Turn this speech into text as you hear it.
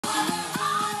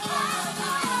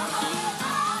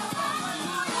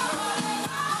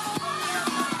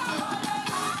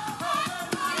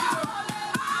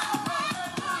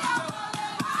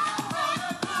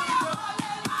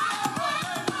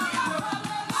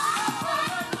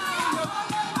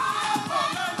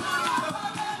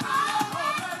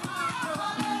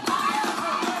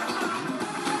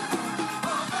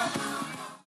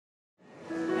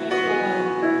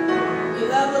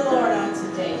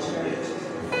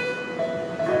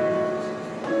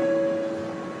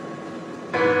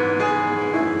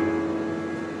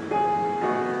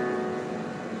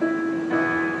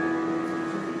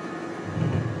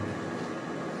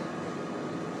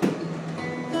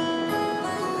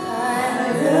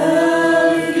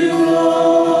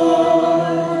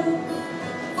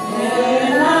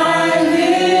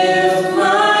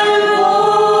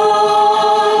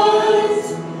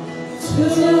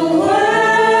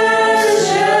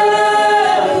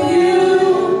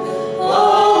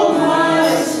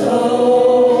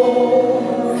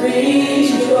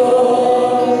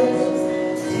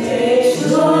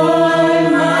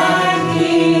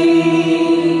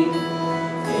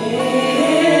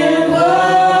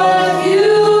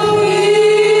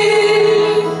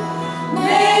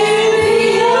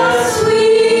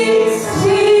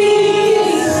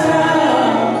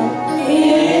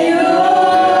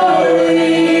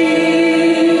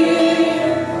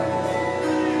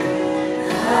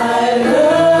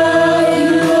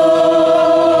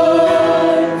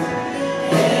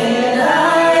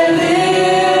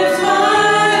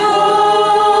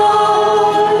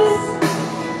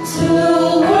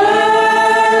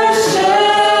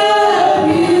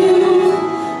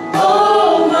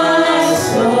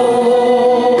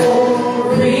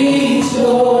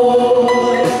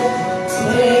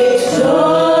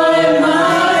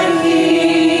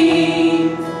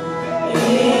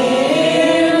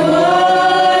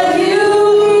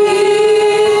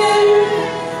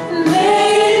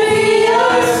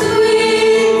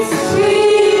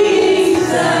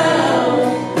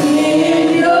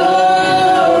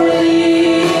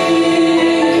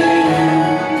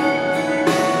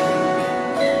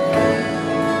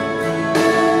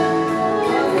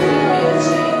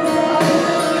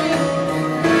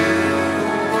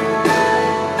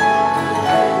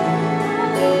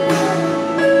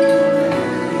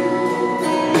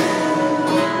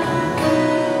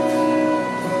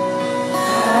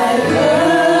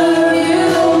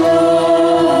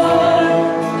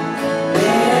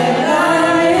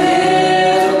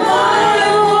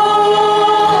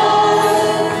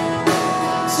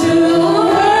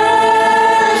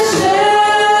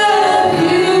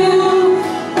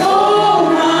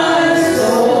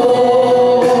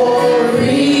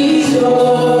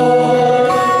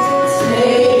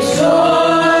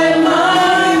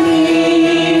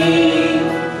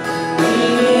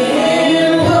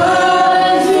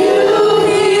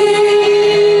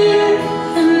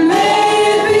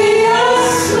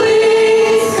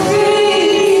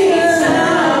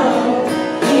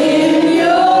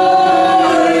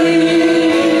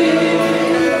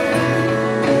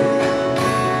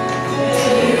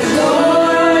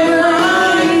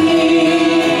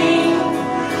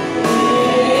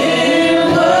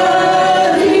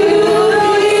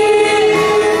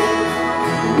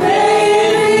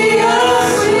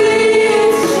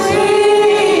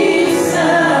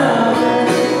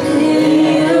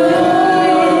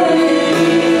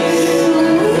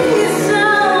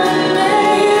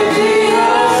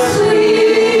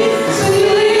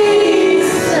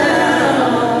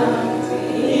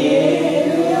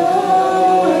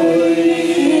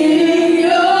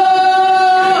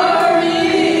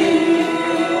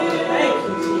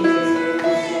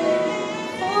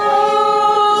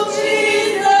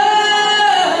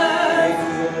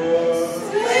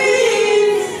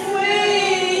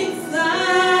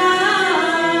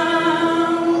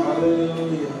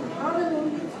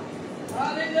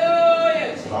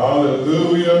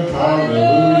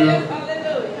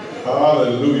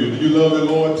you love the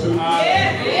Lord too?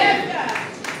 Yes.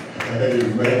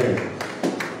 Amen.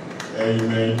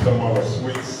 Amen. You come on a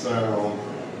sweet sound.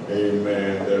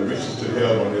 Amen. That reaches to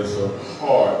heaven is a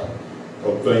heart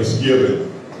of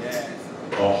thanksgiving. Yes.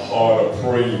 A heart of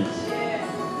praise.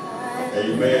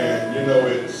 Amen. You know,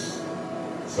 it's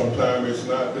sometimes it's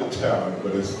not the talent,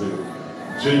 but it's the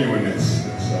genuineness of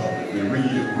it, the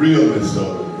realness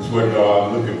of it is what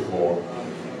God is looking for.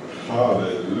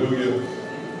 Hallelujah.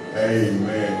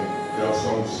 Amen. There are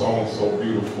some songs so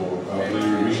beautiful. I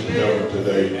believe we should have them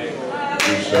today.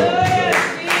 We shall say,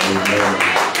 amen.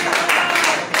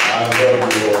 I love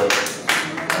you, Lord.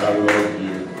 I love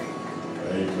you.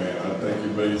 Amen. I think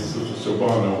you made Sister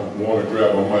Shavana want to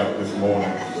grab a mic this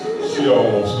morning. She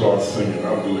almost started singing. I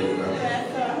believe that.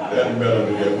 That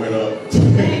melody that went up.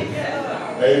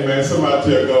 Amen.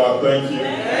 Somebody tell God thank you.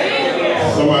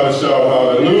 Somebody shout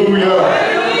hallelujah.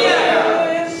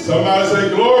 Somebody say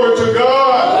glory to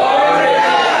God.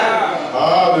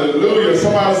 Hallelujah.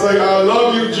 Somebody say I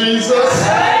love you, Jesus.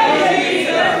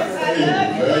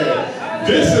 Amen.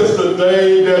 This is the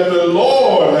day that the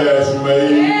Lord has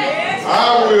made.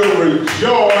 I will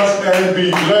rejoice and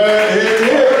be glad in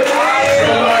it.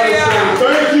 Somebody say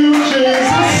thank you,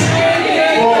 Jesus,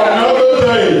 for another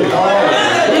day.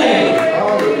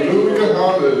 Hallelujah.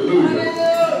 Hallelujah.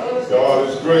 God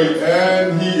is great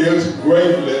and he is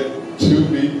greatly to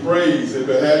be praised. If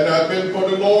it had not been for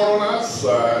the Lord on our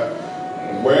side,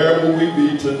 where would we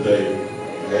be today?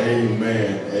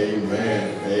 Amen,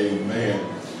 amen, amen.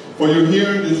 For your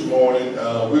hearing this morning,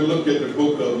 we'll look at the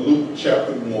book of Luke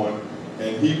chapter 1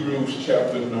 and Hebrews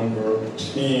chapter number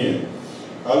 10.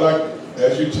 I like,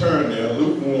 as you turn there,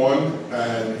 Luke 1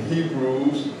 and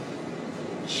Hebrews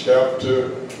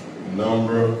chapter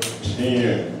number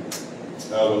 10.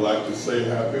 I would like to say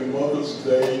Happy Mother's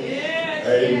Day.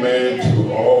 Amen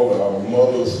to all our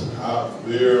mothers out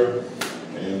there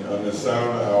and on the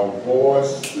sound of our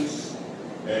voices.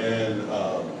 And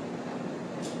I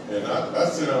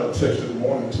sent out a text this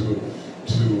morning to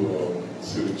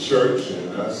the church,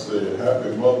 and I said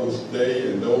Happy Mother's Day,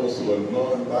 and those who are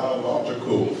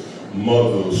non-biological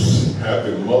mothers,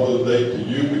 Happy Mother's Day to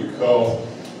you, because,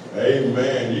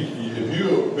 amen, if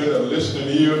you've been a listening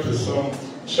ear to some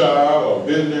child or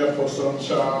been there for some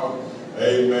child,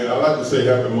 amen, I like to say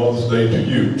Happy Mother's Day to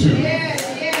you too.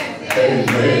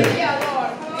 Amen.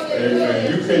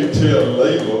 Amen. You can't tell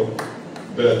Layla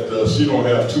that she don't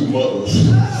have two mothers.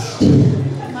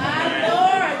 My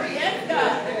Lord, yes,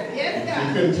 God. Yes, God.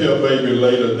 You can tell baby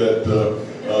later that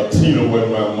Tina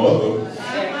wasn't my mother.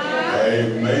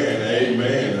 Amen.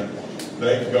 Amen.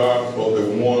 Thank God for the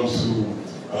ones who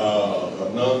are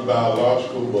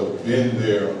non-biological but been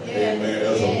there, amen,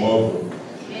 as a mother.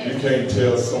 You can't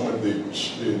tell some of the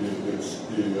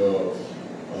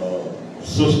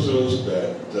sisters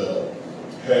that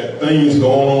had things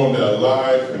going on in their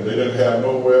life and they didn't have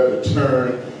nowhere to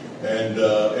turn, and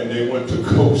they went to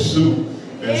Kosu,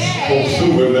 and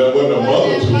Kosu wasn't a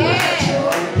mother to them.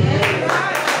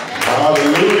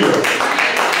 Hallelujah.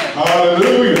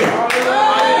 Hallelujah.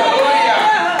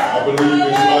 I believe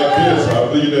it's like this. I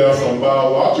believe there are some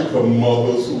biological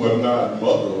mothers who are not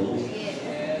mothers.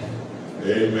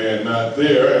 Amen. Not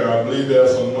there. And I believe there are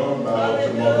some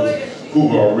non-biological mothers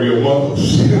who are real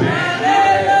mothers. I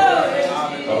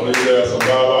believe there are some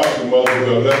biological mothers who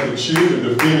have left the children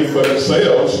to fend for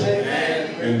themselves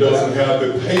and doesn't have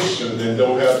the patience and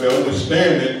don't have the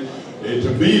understanding to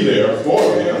be there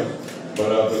for them.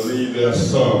 But I believe there are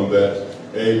some that,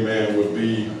 amen, would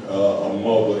be a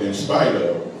mother in spite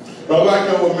of. But like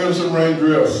what Minister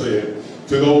Randrell said,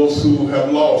 to those who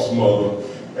have lost mother,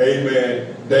 amen,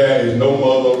 there is no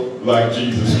mother like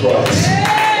Jesus Christ.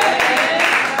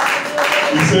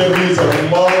 He said he's a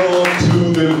mother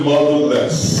to the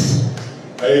motherless.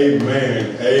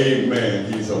 Amen, amen.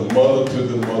 He's a mother to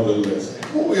the motherless.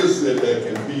 Who is it that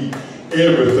can be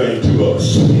everything to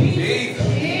us? A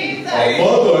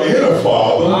mother and a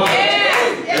father.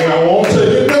 And I won't take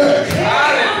it back.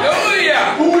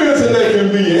 Hallelujah. Who is it that can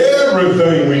be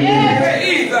everything we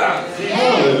need?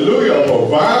 Hallelujah. A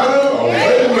provider, a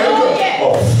waymaker, a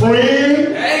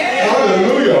friend.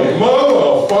 Hallelujah. A mother, a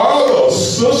father, a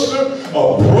sister, a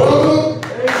brother.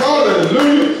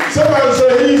 Hallelujah. Somebody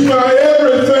say he's my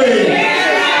everything.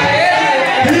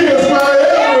 He is my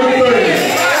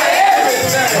everything.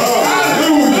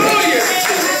 Hallelujah.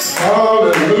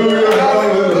 Hallelujah.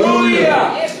 Hallelujah.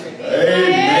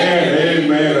 Amen.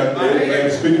 Amen. Amen.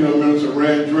 Speaking of Minister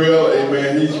Randrell,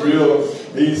 amen, he's real.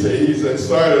 He's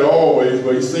excited always,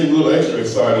 but he seemed a little extra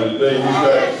excited today. He's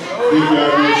got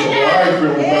some life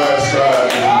from by his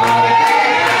side.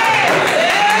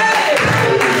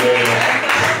 Amen.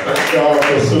 Thank God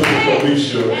for Sister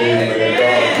Alicia. Amen.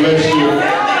 God bless you.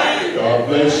 God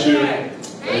bless you.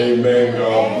 Amen.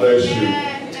 God bless you.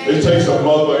 It takes a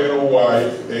mother and a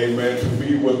wife, amen, to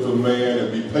be with the man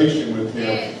and be patient with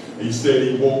him. He said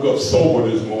he woke up sober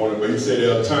this morning, but he said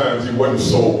there are times he wasn't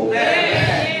sober.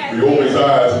 He opened his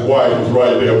eyes, his wife was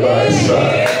right there by his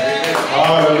side.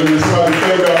 Hallelujah. So I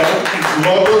thank God for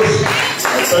mothers.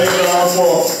 I thank God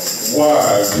for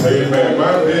wives. Amen.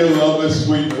 My dear, lovely,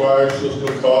 sweet wife,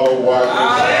 Sister Carla Watkins.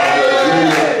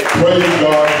 Hallelujah. Praise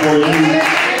God for you.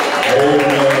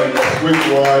 Amen. Sweet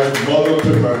wife, mother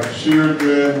to my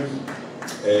children.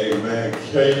 Amen.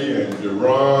 Kay and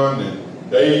Jerron and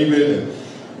David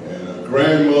and a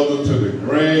grandmother to the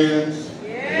grands.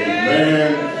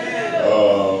 Amen.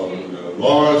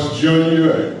 Lawrence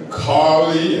Jr. and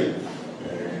Carly and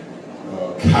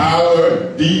Kyler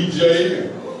and DJ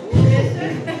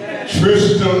and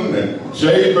Tristan and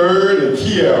Jay Bird and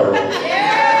Kiara.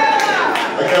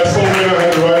 I got so many I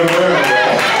had to write them down.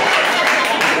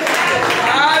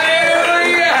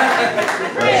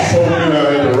 So many I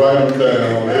had to write them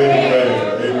down.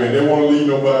 Amen. Amen. They won't leave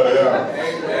nobody out.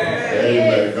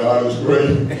 Amen. God is great.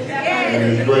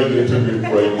 And He's greatly to be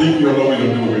praised. Think you don't know what you do.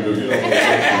 You don't know what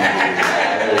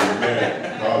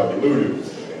Amen. Hallelujah.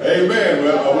 Amen.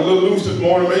 Well, I was a little loose this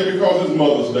morning, maybe because it's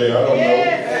Mother's Day. I don't know.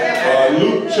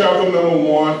 Luke chapter number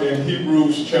 1 and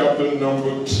Hebrews chapter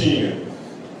number 10.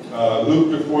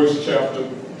 Luke the first chapter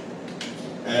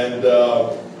and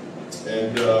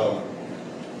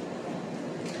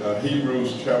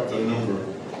Hebrews chapter number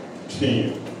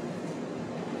 10.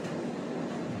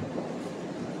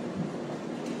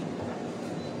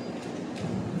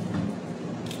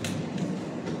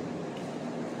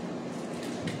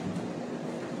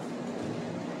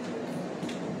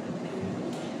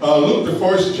 Luke the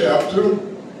first chapter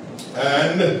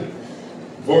and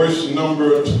verse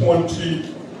number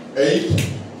 28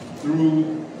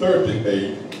 through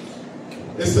 38.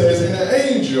 It says, and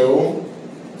the angel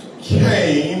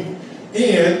came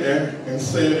in and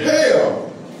said,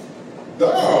 Hail,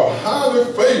 thou art highly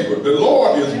favored, the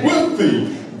Lord is with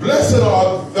thee. Blessed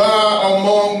art thou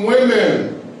among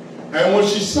women. And when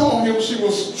she saw him, she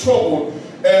was troubled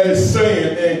at his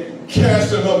saying, and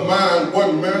cast in her mind,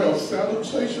 what manner of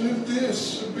salutation is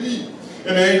this should be?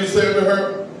 And the angel said to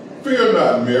her, Fear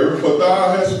not, Mary, for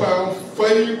thou hast found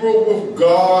favor with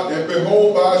God, and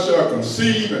behold, thou shalt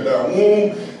conceive in thy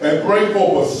womb, and bring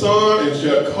forth a son, and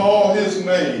shall call his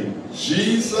name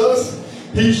Jesus.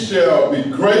 He shall be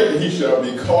great, and he shall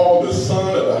be called the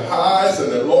Son of the Highest,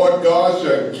 and the Lord God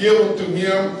shall give unto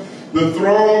him the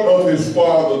throne of his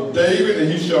father David,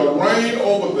 and he shall reign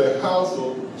over the house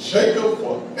of Jacob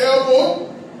forever,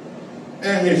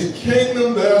 and his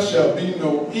kingdom there shall be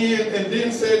no end. And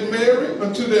then said Mary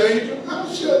unto the angel, How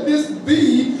shall this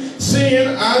be, seeing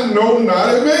I know not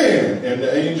a man? And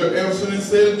the angel answered and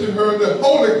said to her, The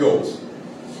Holy Ghost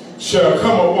shall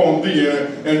come upon thee,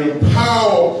 and the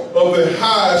power of the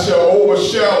high shall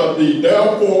overshadow thee.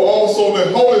 Therefore also the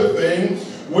holy thing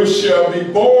which shall be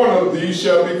born of thee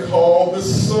shall be called the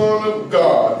Son of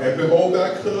God. And behold,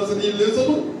 thy cousin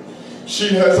Elizabeth, she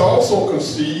has also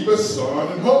conceived a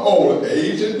son in her old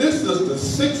age, and this is the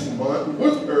 6th month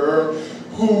with her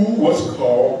who was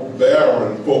called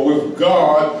barren. For with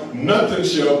God nothing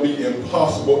shall be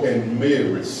impossible. And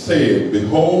Mary said,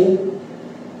 Behold,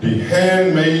 the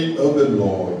handmaid of the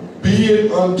Lord, be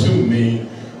it unto me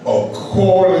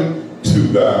according to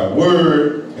thy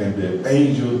word. And the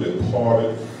angel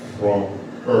departed from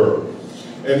her.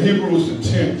 In Hebrews the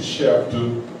 10th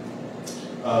chapter,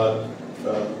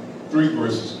 3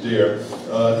 verses there.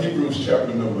 Hebrews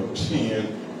chapter number 10,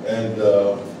 and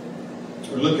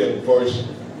we look at verse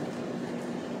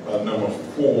number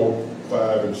 4,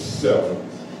 5, and 7,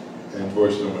 and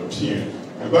verse number 10.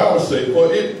 The Bible says,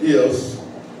 For it is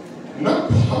not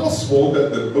possible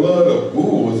that the blood of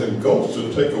bulls and goats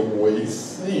should take away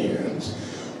sins.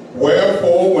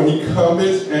 Wherefore, when he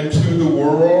cometh into the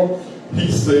world,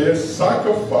 he says,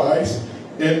 Sacrifice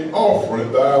and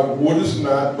offering thou wouldest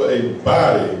not, but a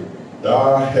body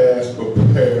thou hast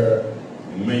prepared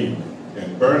me.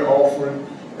 And burnt offering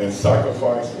and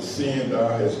sacrifice for sin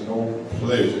thou hast no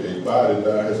pleasure. A body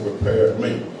thou hast prepared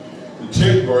me. The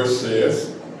 10th verse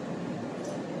says,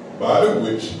 By the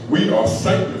which we are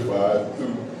sanctified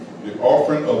through the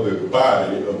offering of the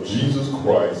body of Jesus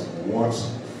Christ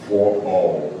once for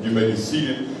all. You may be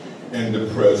seated in the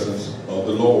presence of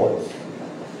the Lord.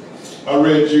 I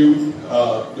read you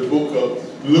the book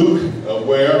of Luke,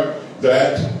 where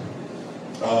that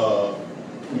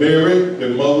Mary, the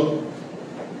mother,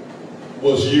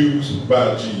 was used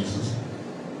by Jesus,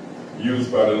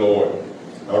 used by the Lord.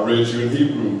 I read you in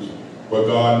Hebrews, where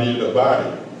God needed a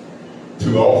body.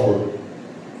 to offer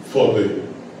for the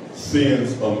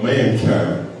sins of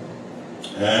mankind.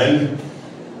 And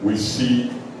we see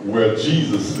where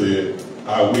Jesus said,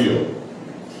 I will.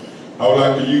 I would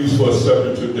like to use for a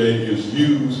subject today is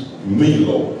use me,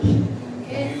 Lord.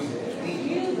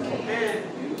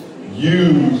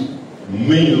 Use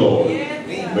me, Lord.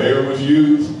 Mary was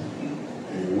used, a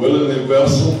willing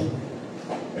vessel,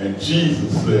 and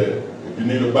Jesus said, if you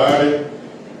need a body,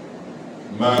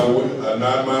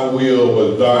 not my will,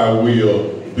 but thy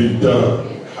will be done.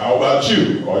 How about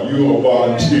you? Are you a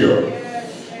volunteer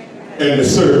in the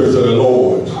service of the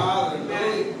Lord?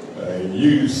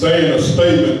 You saying a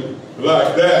statement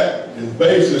like that is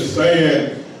basically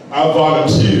saying, I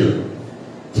volunteer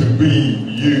to be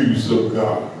used of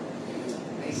God.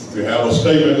 To have a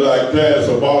statement like that is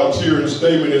a volunteering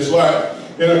statement. It's like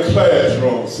in a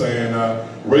classroom saying,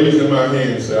 raising my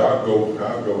hand and say, I'll go,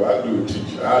 I do it,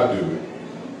 teacher, I do it.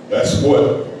 That's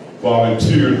what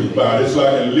volunteering is about. It's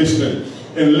like enlisting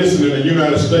in the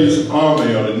United States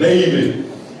Army or the Navy,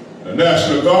 the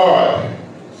National Guard,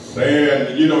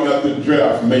 saying, you don't have to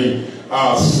draft me,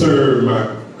 I'll serve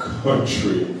my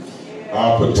country.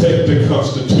 I'll protect the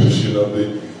Constitution of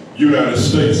the United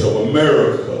States of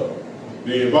America.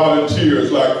 The volunteer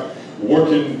is like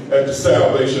working at the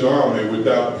Salvation Army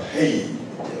without pay,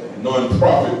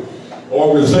 non-profit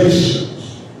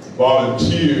organizations.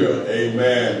 Volunteer,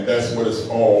 amen, that's what it's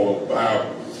all about.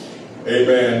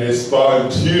 Amen, it's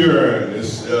volunteering,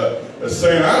 it's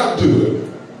saying, I'll do it.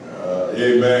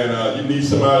 Amen, you need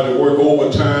somebody to work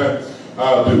overtime,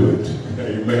 I'll do it.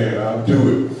 Amen, I'll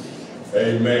do it.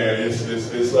 Amen, it's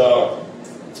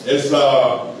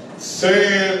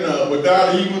saying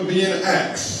without even being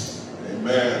asked,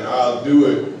 amen, I'll do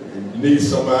it. If you need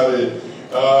somebody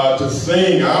to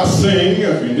sing, I'll sing.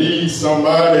 If you need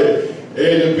somebody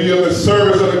to be of the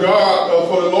service of the God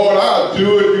for the Lord, I'll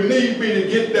do it. If you need me to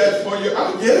get that for you,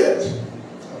 I'll get it.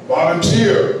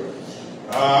 Volunteer.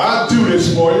 I'll do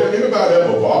this for you. Anybody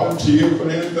ever volunteer for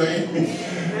anything?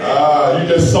 You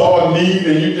just saw a need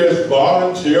and you just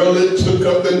voluntarily took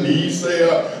up the need, say,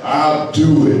 I'll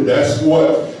do it. That's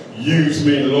what use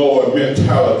me, Lord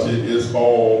mentality is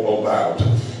all about.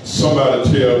 Somebody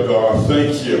tell God,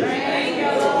 thank you.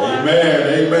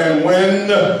 Amen. Amen. When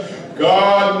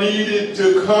God needed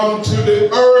to come to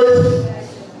the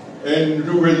earth and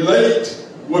to relate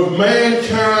with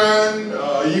mankind,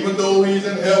 even though he's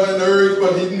in heaven and earth,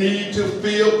 but he needed to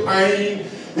feel pain.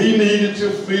 He needed to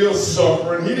feel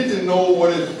suffering. He didn't know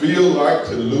what it feels like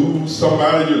to lose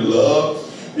somebody you love.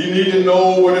 He needed to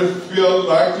know what it feels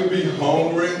like to be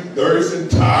hungry, thirsty,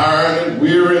 tired, and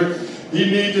weary. He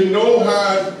needed to know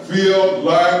how it feels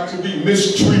like to be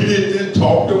mistreated and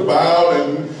talked about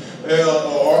and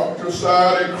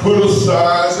ostracized and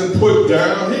criticized and put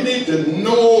down. He needed to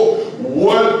know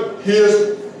what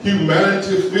his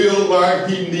humanity feels like.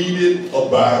 He needed a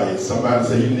body. Somebody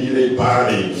say he needed a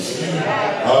body.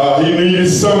 He needed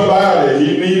somebody.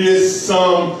 He needed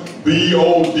some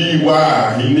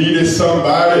B-O-D-Y. He needed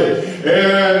somebody.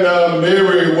 And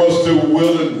Mary was the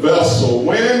willing vessel.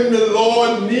 When the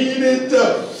Lord needed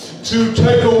to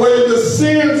take away the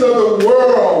sins of the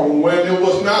world, when it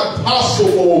was not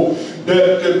possible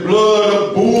that the blood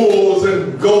of bulls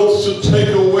and goats should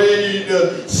take away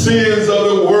the sins of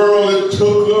the world, it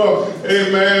took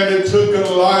amen, it took a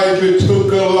life, it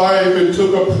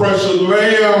took a precious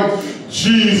lamb.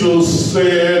 Jesus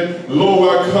said, lo,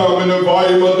 I come in the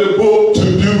volume of the book to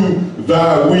do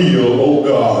thy will, O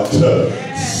God.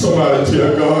 Somebody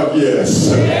tell God yes.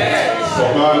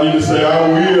 Somebody need to say, I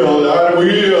will, I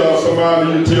will. Somebody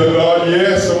need to tell God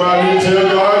yes. Somebody need to tell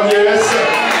God yes.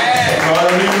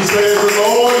 Somebody need to say, the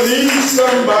Lord needs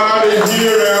somebody.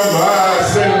 Here am I,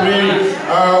 send me, I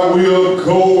will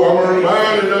go. I'm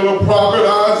reminded of the prophet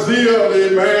Isaiah,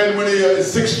 amen, when he had the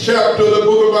 6th chapter of the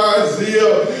book of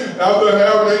Isaiah, after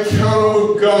having an encounter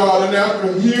with God and after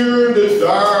hearing the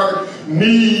dire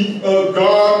need of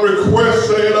God request,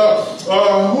 saying,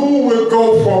 who will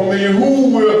go for me?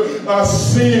 Who will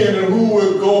sin and who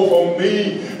will go for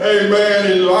me? Amen.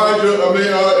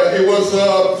 It was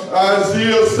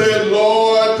Isaiah said,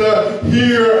 Lord,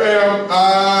 here am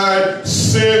I,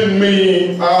 send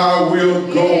me, I will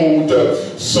go.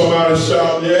 Somebody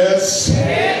shout yes.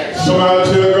 Somebody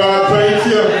tell God thank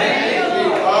you.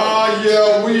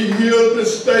 Yeah, we hear the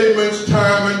statements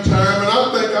time and time, and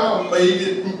I think I made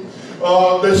it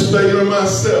this statement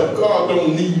myself. God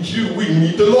don't need you, we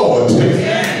need the Lord. You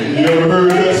ever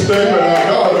heard that statement?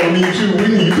 God don't need you, we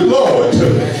need the Lord.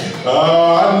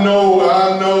 I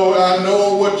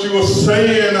know what you were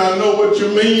saying. I know what you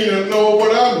mean. I know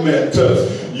what I meant.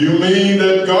 You mean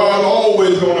that God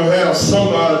always going to have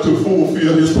somebody God to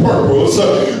fulfill his purpose.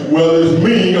 Whether it's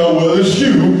me or whether it's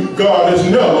you, God has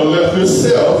never left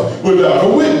himself without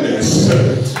a witness.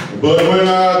 But when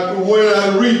I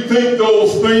rethink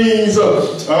those things,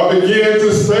 I began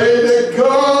to say that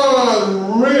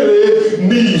God really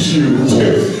needs you.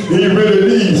 He really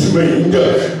needs me.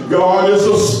 God is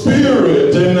a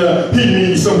spirit, and he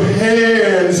needs some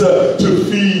hands to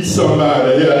feed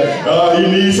somebody.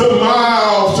 He needs some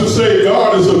mouths to say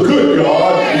God is a good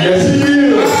God. Yes, he is.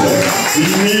 He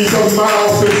needs a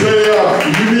mouth to say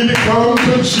you need to come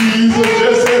to Jesus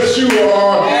just as you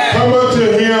are. Come unto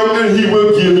him and he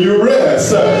will give you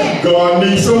rest. God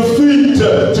needs some feet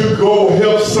to go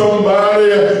help somebody,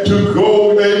 to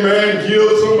go, amen,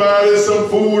 give somebody some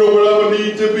food or whatever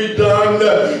needs to be done.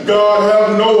 God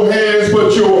have no hands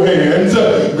but your hands.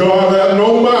 God have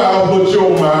no mouth but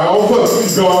your mouth.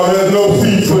 God has no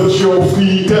feet but your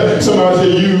feet. Somebody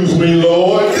say, use me,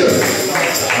 Lord.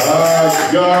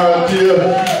 God,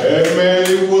 amen.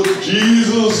 It was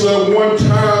Jesus one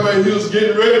time, and he was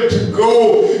getting ready to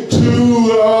go to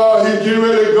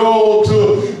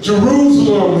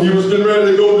Jerusalem. He was getting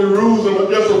ready to go to Jerusalem, but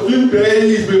just a few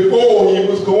days before he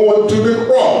was going to the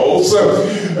cross.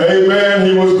 Amen.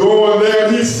 He was going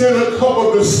there. He sent a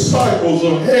couple of disciples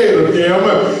ahead of him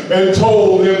and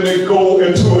told them to go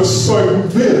into a certain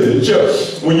village.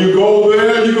 When you go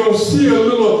there, you're going to see a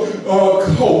little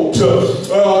coat.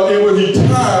 It was he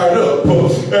tied up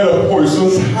at a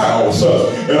person's house.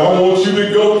 And I want you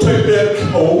to go take that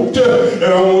coat, and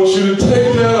I want you to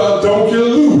take that donkey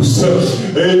loose.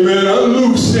 Amen.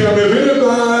 Unloose him. If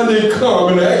anybody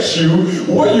come and ask you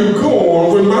where you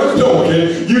going with my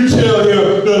donkey, you tell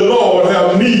him the Lord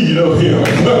have need of him.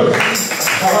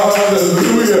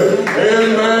 Hallelujah.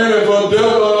 Amen. If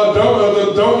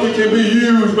the donkey can be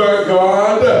used by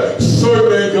God,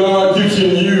 certainly God, you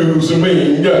can use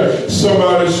me.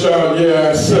 Somebody shout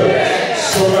yes.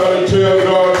 Somebody tell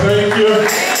God thank you.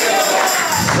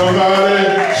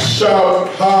 Somebody shout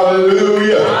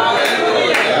hallelujah.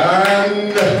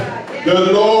 And the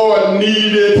Lord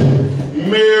needed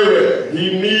Mary.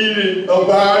 He needed a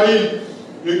body.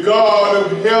 The God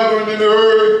of heaven and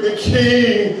earth, the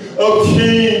King of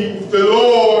kings, the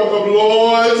Lord of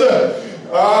lords,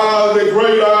 the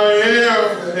great I am,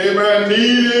 amen,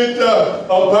 needed a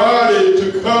body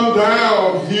to come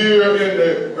down here in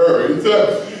the earth.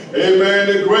 Amen,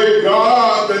 the great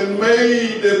God that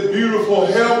made the beautiful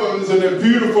heavens and the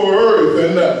beautiful earth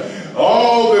and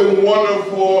all the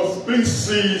wonderful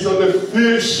species of the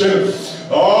fish and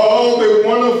all the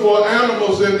wonderful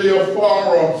animals in the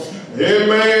afar.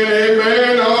 Amen,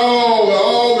 amen.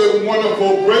 All the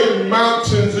wonderful great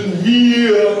mountains and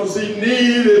hills. He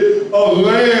needed a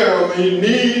lamb. He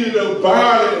needed a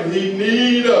body. He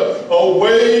needed a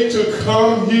way to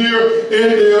come here in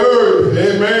the earth.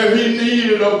 Amen. He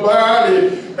needed a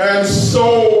body. And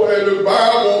so, and the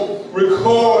Bible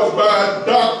records by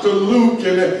Dr. Luke,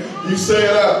 and he said,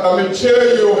 I'm going to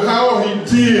tell you how he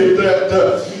did that.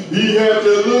 He had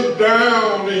to look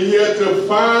down and he had to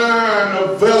find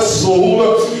a vessel.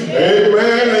 Amen.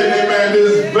 Amen.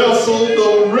 This vessel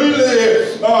don't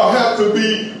really have to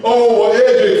be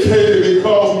over-educated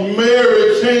because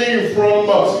Mary came from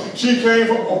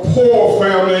a poor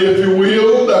family, if you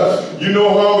will. You know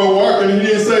how the Watkins, he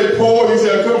didn't say poor, he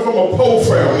said I come from a poor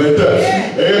family.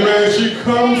 Amen. She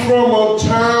comes from a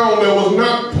town that was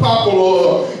not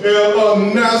popular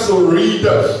in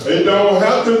Nazareth. It don't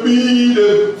have to be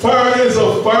the finest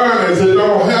of finest. It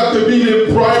don't have to be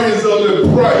the brightest of the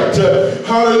bright.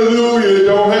 Hallelujah. It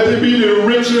don't have to be the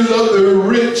richest of the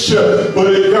rich. But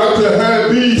it got to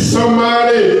be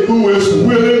somebody who is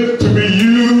willing to be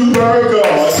used by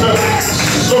God.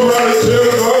 Somebody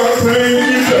tell God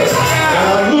thank you. And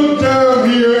I look down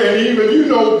here and even, you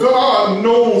know, God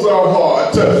knows our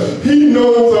heart. He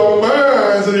knows our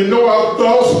minds and he knows our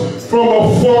thoughts from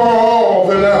afar off.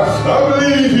 And I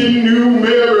believe he knew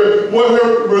Mary, what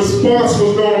her response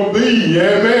was going to be.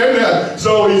 Amen.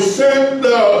 So he sent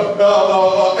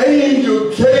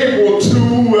angel Gabriel to,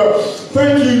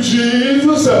 thank you,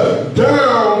 Jesus,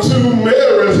 down to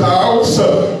Mary's house.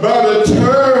 By the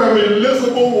time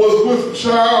Elizabeth was with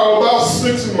child, about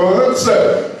 6 months,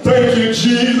 thank you,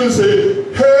 Jesus,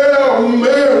 Hail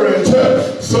Mary.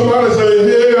 Somebody say,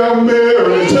 Hail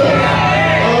Mary.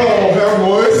 Oh, have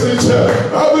mercy.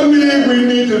 I believe we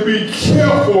need to be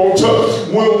careful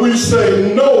when we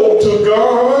say no to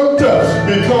God,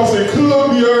 because it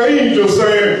could be an angel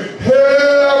saying,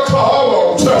 Hail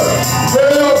Carla,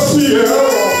 Hail Sierra,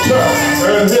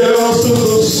 and Hail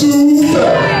Sister Sue,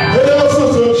 Hail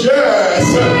Sister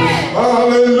Jazz,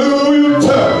 hallelujah,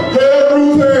 Hail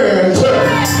Ruth Ann,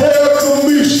 Hail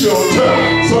Kamisha.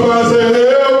 Somebody say,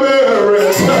 Hail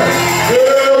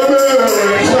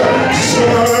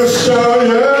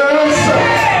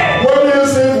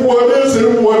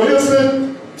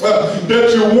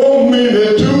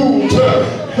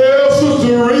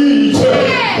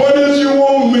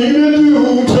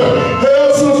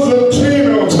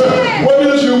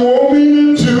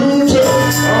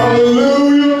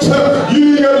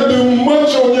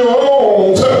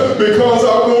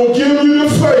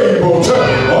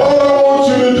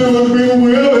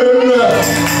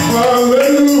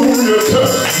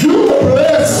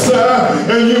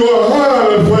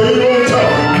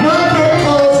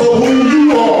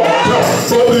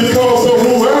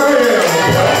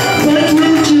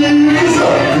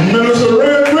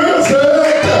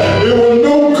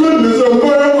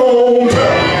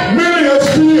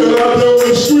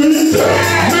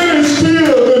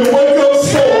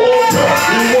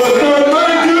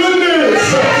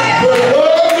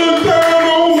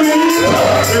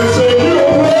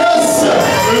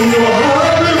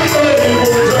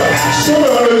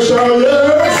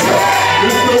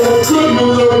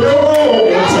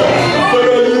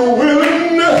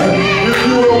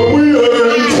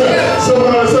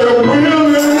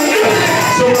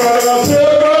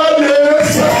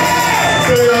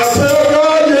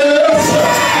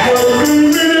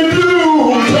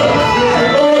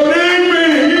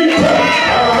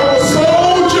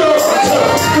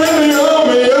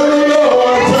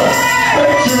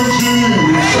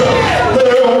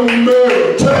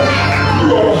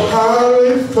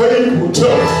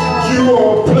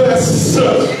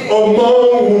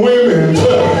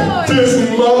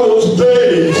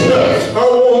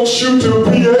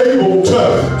able to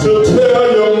tell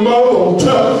your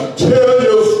mother, tell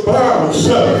your spouse,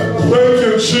 thank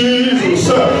you, Jesus.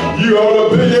 You ought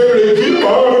to be able to give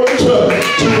honor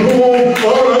to whom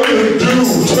honor is due.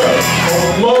 A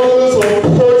mother's a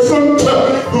person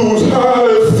who's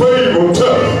highly favored.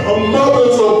 A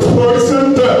mother's a person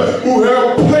who have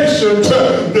patience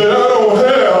that I don't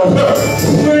have.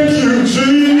 Thank you,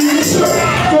 Jesus.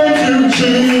 Thank you,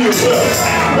 Jesus.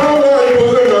 My wife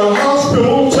was in the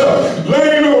hospital,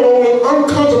 laying on an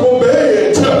uncomfortable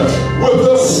bed with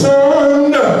her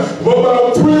son for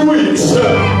about 3 weeks.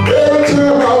 Every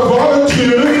time I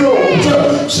volunteered to go,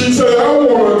 she said, I want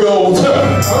to go.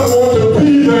 I want to be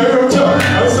there.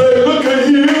 I said, look at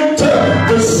him.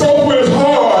 The soap is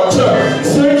hard.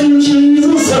 Thank you,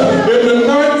 Jesus. And the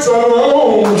nights are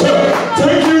long.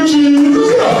 Thank you, Jesus.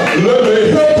 Let me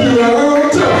help you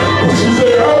out. She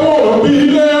said, I want to be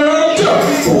there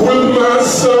with my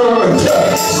son.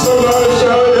 Somebody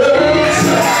shout yes.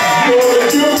 You want to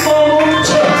give mama?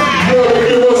 You want to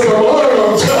give us some honor?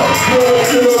 You want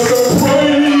to give us some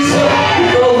praise?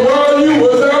 Because while you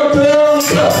was out there,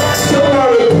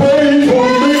 somebody prayed for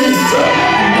me.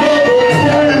 Mother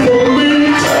prayed for me.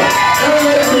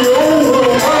 Had me over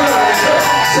the mind.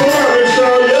 Somebody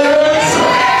shout yes.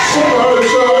 Somebody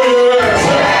shout yes.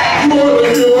 You want to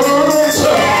give honor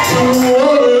to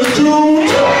what is due.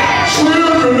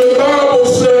 Children, the Bible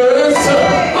says,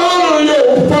 honor your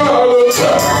father,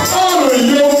 honor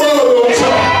your mother.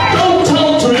 Don't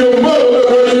talk to your mother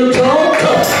when you talk.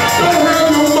 Don't have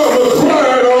your mother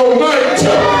crying all night.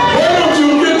 Why don't you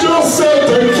get yourself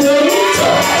together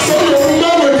so your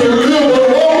mother can live a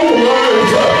long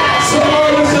life?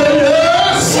 Somebody say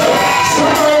yes.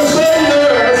 Somebody say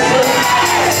yes.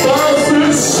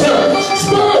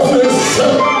 Spouses,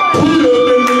 Peter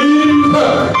didn't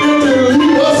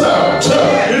leave us out.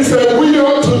 He said we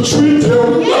ought to treat them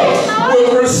with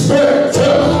respect.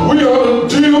 We ought to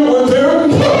deal with them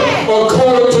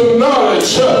according to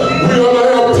knowledge. We ought to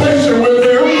have patience with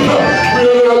them. We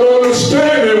ought to have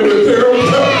understanding with them.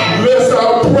 Lest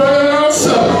our prayers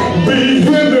be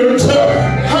hindered.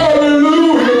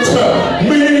 Hallelujah.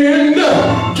 Men,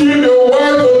 give your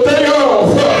wife a day off.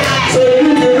 Say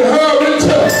you can have it.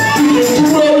 You can do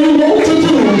what you want to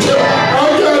do. I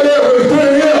got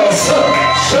everything else.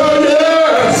 Shout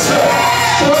yes.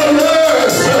 Shout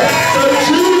yes. Say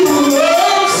Jesus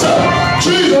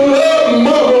loves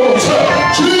mothers.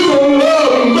 Jesus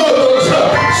loves mothers.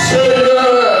 Say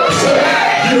yes.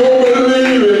 You don't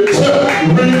believe it.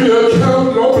 Read the account,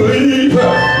 don't believe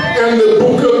in the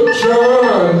book of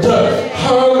John.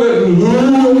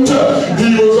 Hallelujah. He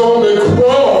was on the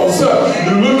cross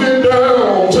looking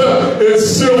down at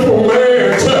sinful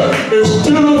man and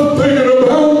still thinking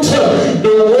about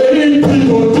the way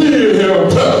people did him.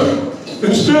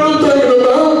 Instead of thinking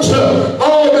about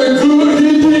all the good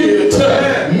he did,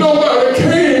 nobody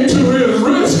came to his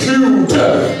rescue.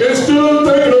 Instead of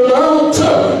thinking about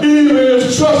even his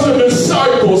trusted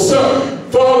disciples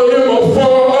follow him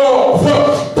afar off,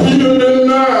 Peter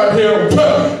denied him.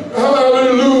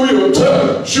 Hallelujah.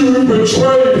 Judas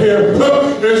betrayed him.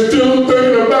 And still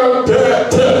thinking about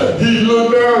that, he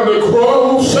looked down the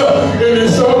cross and he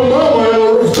saw Mama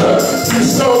Earth. He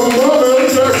saw Mother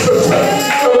Jackson.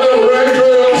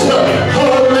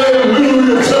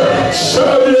 Hallelujah.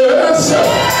 Shout yes.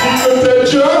 He looked at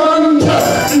John.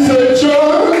 He said,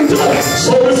 John,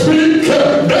 so to speak,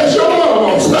 that's your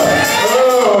mama.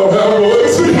 Oh, have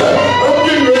mercy. I'm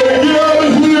getting ready to get out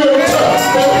of here.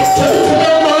 Take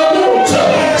care of my mama.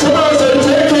 Somebody say,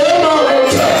 take care of my mama.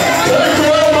 Take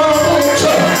care of my mama.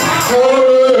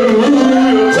 Hallelujah.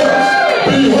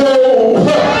 Behold,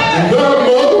 thy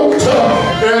mother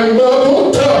and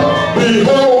mother.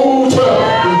 Behold,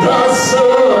 thy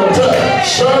son.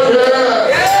 Shout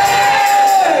yes.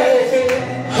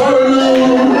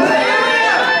 Hallelujah.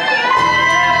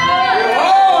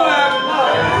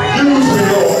 Use me,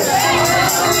 Lord.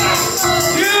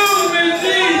 Use me,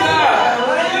 Jesus.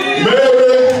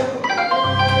 Mary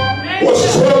was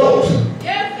troubled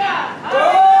Yes, God.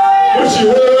 when she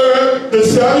heard the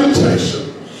salutation.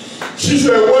 She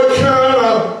said, what kind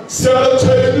of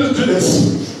salutation is this?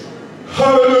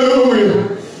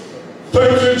 Hallelujah.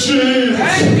 Thank you, Jesus.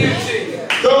 Thank you,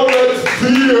 Jesus. Don't let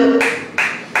fear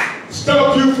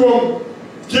stop you from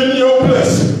getting your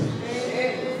blessing.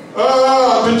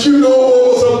 Did you know what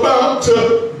was about to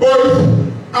birth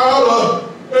out of,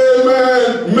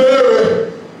 amen,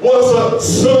 Mary was a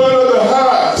son of the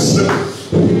highest.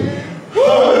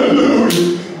 Hallelujah.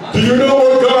 Do you know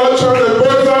what God trying to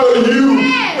birth out of you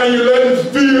and you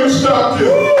letting fear stop you?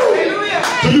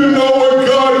 Do you know what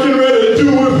God getting ready to do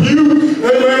with you?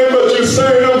 Amen. But you're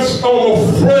saying, I'm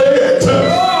afraid.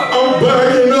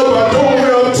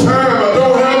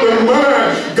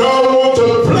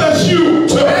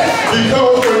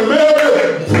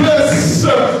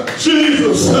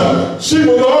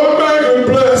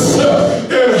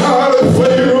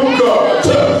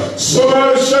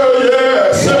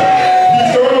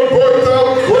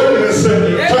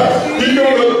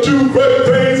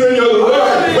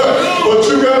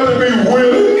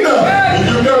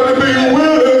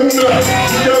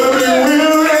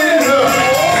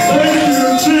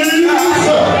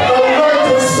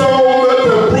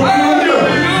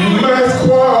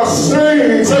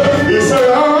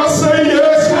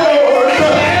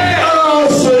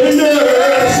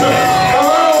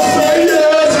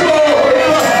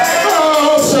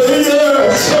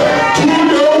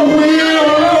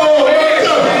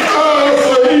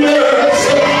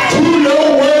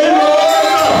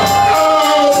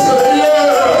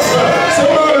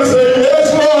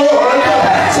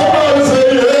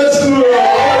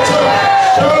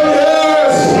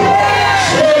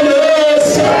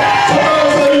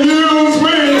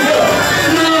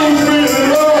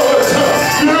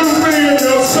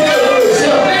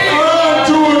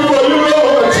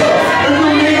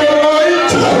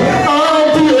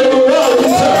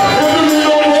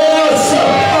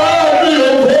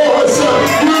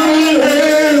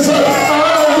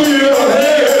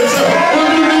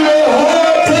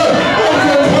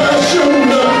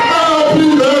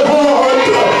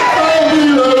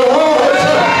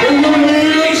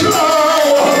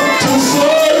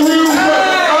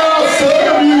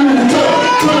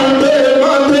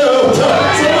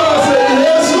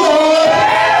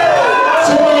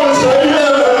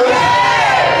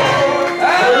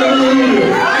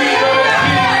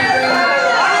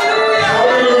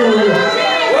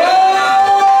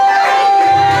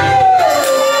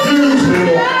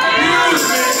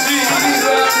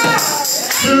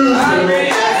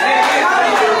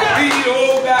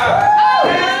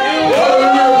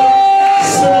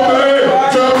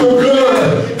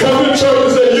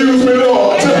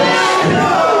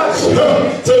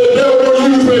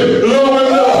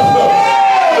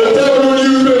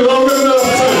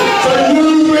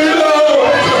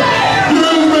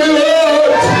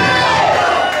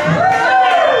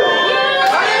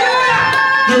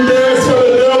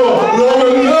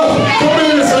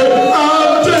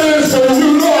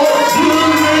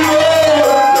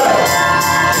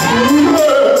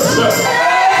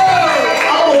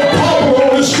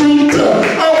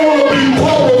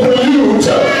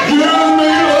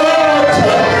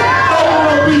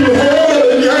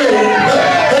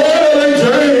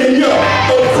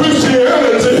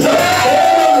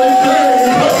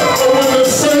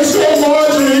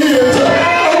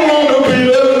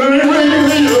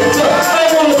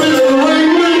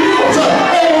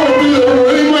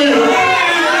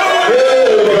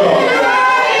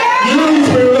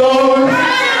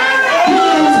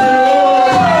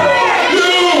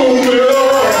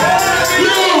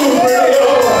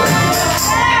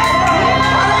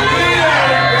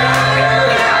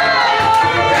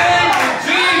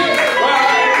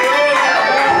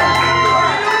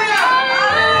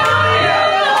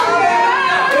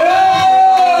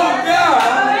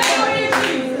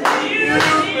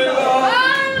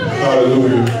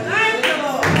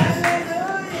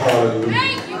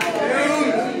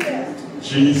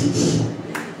 Jesus,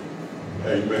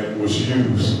 amen, was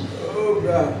used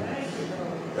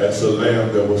as a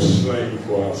lamb that was slain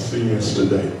for our sins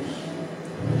today.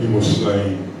 He was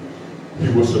slain. He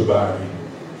was the body.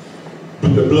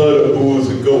 But the blood of bulls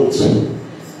and goats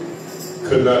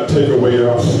could not take away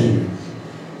our sins.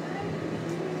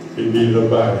 It needed a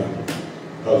body,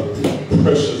 a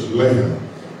precious lamb.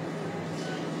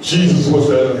 Jesus was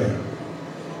that lamb.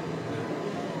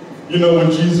 You know,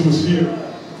 when Jesus was here,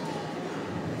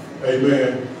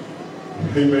 amen,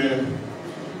 amen,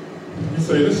 he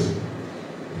said, listen,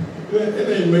 it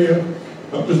ain't me,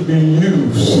 I'm just being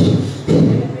used.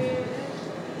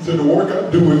 He said, the work I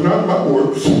do is not my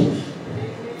works.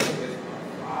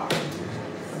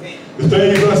 The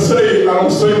things I say, I don't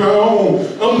say my own.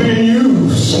 I'm being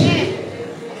used.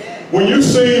 When you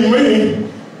see me,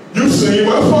 you see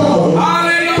my Father.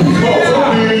 Because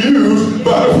I'm being used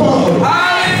by the Father.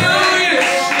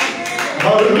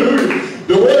 Hallelujah.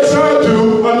 The works I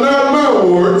do are not my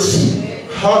works.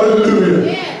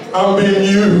 Hallelujah. I'm being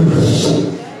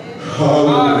used.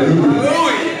 Hallelujah.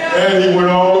 And he went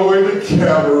all the way to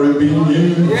Calvary being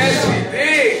used. Yes, he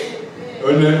did.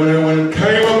 And then when it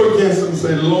came up against him,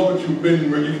 said, Lord, you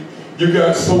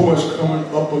got so much coming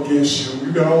up against you.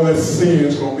 You got all that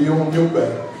sin's going to be on your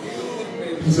back.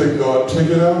 He said, God, take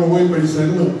it out of the way. But he said,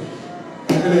 look,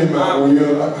 it ain't my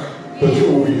will, but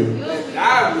your will. It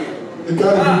got to be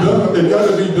done. It got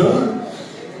to be done.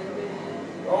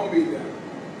 Don't be done.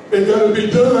 It got to be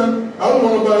done. I don't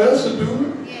want nobody else to do it.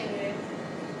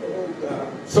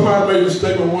 Somebody made a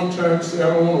statement one time and said,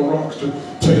 I don't want the rocks to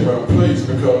take my place,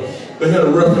 because they had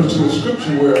a reference to a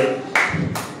scripture where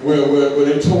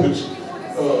they told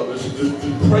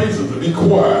the praisers to be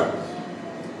quiet.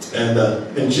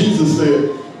 And Jesus said,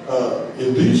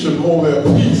 if these should hold their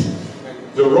peace,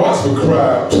 the rocks would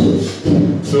cry out to us.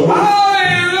 So,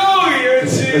 hallelujah!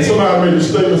 And somebody made a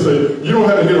statement and said, you don't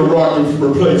have to get a rock to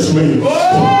replace me.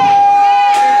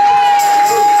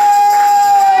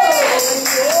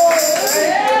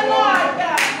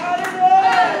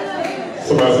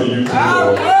 Somebody say, use me,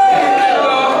 Lord.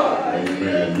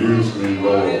 Amen. Use me,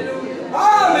 Lord.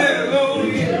 Hallelujah.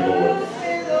 Use me, Lord.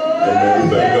 Amen. We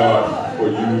thank God for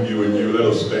you and you. Let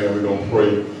us stand. We're going to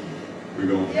pray. We're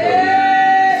going to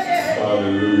pray.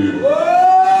 Hallelujah.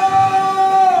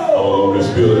 All over this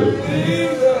building,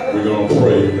 we're going to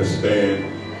pray and stand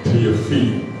to your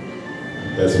feet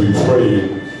as we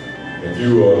pray. If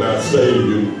you are not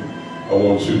saved, I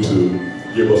want you to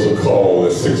give us a call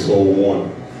at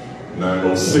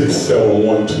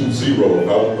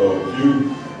 601-906-7120. If you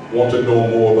want to know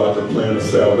more about the plan of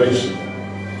salvation,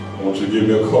 I want you to give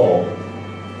me a call.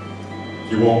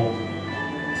 If you want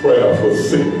prayer for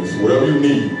sickness, whatever you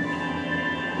need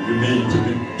to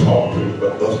be talked to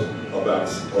us about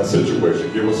a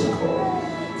situation, give us a call.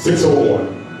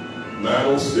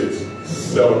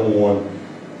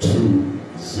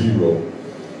 601-906-7120.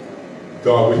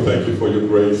 God, we thank you for your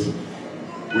grace.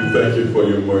 We thank you for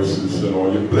your mercies and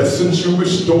all your blessings you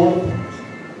restore.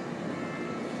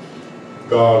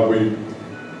 God, we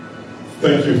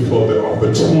thank you for the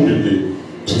opportunity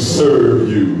to serve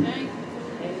you.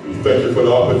 We thank you for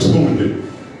the opportunity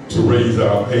to raise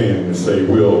our hand and say,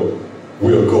 we'll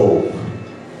go.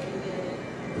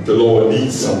 If the Lord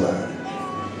needs somebody,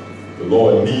 the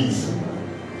Lord needs somebody.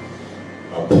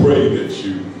 I pray that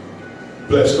you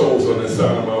bless those on the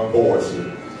sound of my voice.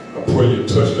 And I pray you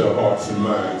touch their hearts and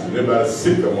minds. And everybody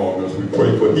sick among us, we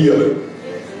pray for healing.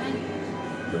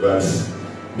 Everybody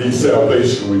needs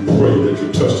salvation, we pray that you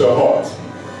touch their hearts.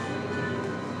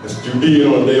 As you did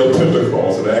on the day of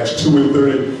Pentecost in Acts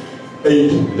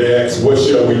 2:38, they asked, what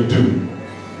shall we do?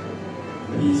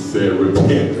 And he said,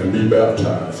 repent and be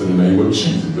baptized in the name of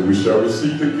Jesus, and we shall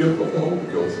receive the gift of the Holy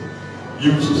Ghost.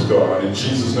 Use us, God. In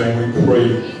Jesus' name we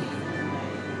pray.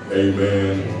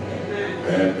 Amen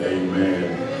and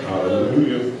amen.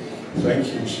 Hallelujah. Thank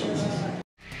you, Jesus.